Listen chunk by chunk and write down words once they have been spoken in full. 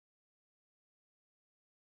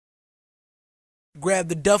Grab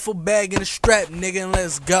the duffel bag and the strap, nigga, and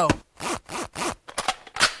let's go.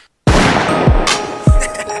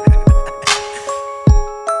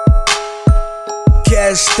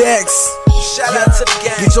 Cash stacks. Shout out to the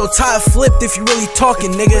gang. Get your tie flipped if you really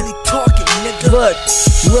talking, nigga.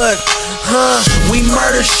 Look, we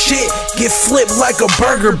murder shit, get flipped like a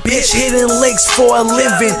burger, bitch. Hitting licks for a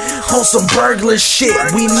living, on some burglar shit.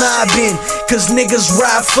 We mobbing, cause niggas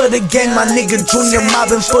ride for the gang. My nigga Junior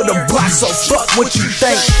mobbing for the block, so fuck what you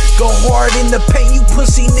think. Go hard in the paint, you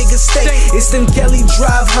pussy niggas stay. It's them Kelly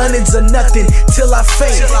Drive hundreds or nothing, till I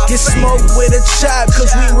faint. Get smoked with a chop,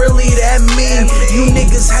 cause we really that mean. You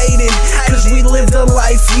niggas hating, cause we live the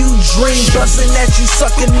life you dream. Bustin' at you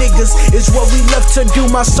sucker niggas is what we love to do.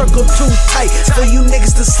 My circle too tight for you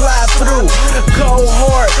niggas to slide through. Go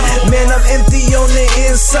hard, man, I'm empty on the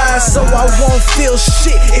inside, so I won't feel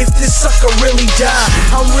shit if this sucker really die.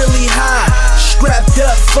 I'm really high, strapped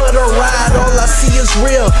up for the ride. All I see is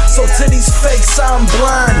real, so to these fakes I'm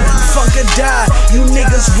blind. Fuck or die, you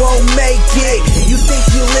niggas won't make it. You think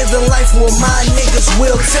you living life, well my niggas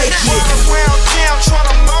will take it. Around town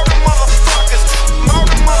tryna murder motherfuckers,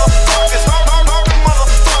 murder motherfuckers, murder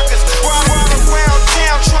motherfuckers. Ride around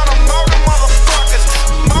town tryna murder motherfuckers,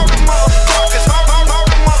 murder motherfuckers,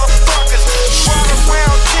 murder motherfuckers. Ride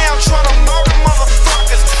around town tryna murder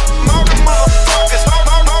motherfuckers, murder motherfuckers,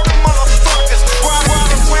 murder motherfuckers.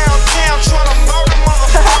 Ride around town tryna murder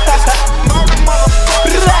motherfuckers, murder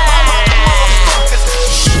motherfuckers.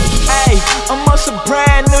 Hey, I'm on some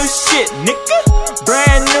brand new shit, nigga.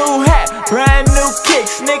 Brand new hat, brand new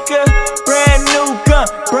kicks, nigga. Brand new gun,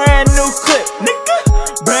 brand new clip, nigga.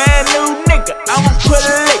 Brand new nigga, I'ma put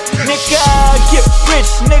a lick, nigga. Get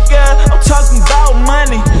rich, nigga. I'm talking about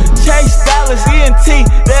money. Chase dollars, ENT,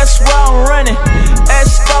 that's where I'm running.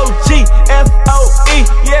 f.o.e, f.o.e,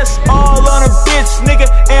 yes, all on a bitch, nigga.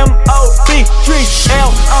 M.O.B, Dreez,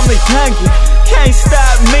 I'm a youngin', can't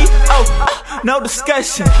stop me, no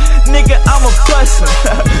discussion, nigga, I'm a bustin'.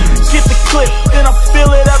 Get the clip, then I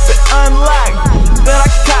fill it up and unlock. Then I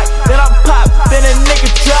cock, then I pop, then a nigga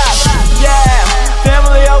drop. Yeah,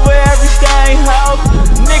 family over everything, ho.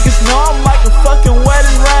 Niggas know I'm like a fucking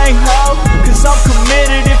wedding ring, ho. Cause I'm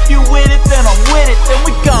committed, if you with it, then I'm with it. Then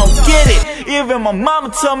we gon' get it, even my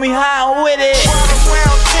mama told me how I'm with it.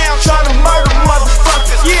 Tryna murder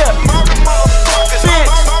motherfuckers, yeah.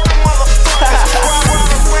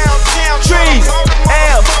 Bitch, Dreez,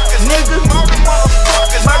 L, nigga. Murder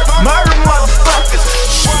motherfuckers. Ride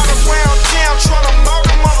around town tryna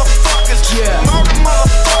murder motherfuckers. Yeah. Murder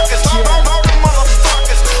motherfuckers. Murder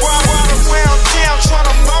motherfuckers. Ride around town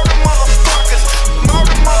tryna murder motherfuckers.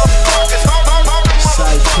 Murder motherfuckers. Murder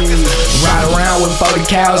motherfuckers. Ride around with 40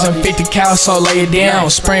 cows and 50 cows, so lay it down.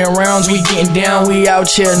 Spraying rounds, we getting down. We out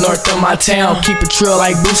here north of my town. Keep it trill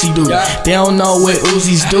like Boosie do. They don't know what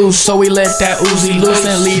Uzis do, so we let that Uzi loose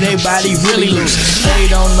and leave they body really loose. They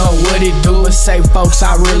don't know what it do, but say folks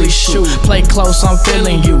I really shoot. Play close, I'm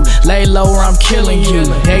feeling you. Lay low or I'm killing you.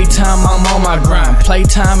 Daytime I'm on my grind,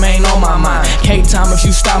 playtime ain't on my mind. K-time if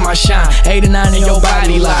you stop my shine. 8 or 9 in your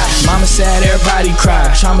body lie. Mama sad, everybody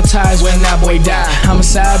cry. Traumatized when that boy died.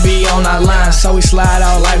 Homicide be on our line, so we slide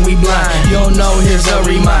out like we blind. You don't know, here's a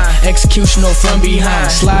remind. Executional from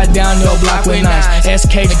behind. Slide down your block with knives.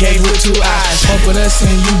 SK gauge with 2 eyes. Fuck with us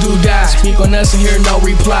and you do die. Speak on us and hear no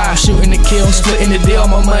reply. Shooting the kill, splitting the deal.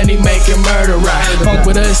 My money making murder right. Funk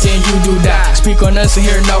with us and you do die. Speak on us and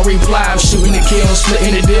hear no reply. Shooting the kill,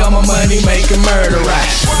 splitting the deal. My money making murder right.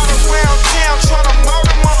 Ride around town tryna murder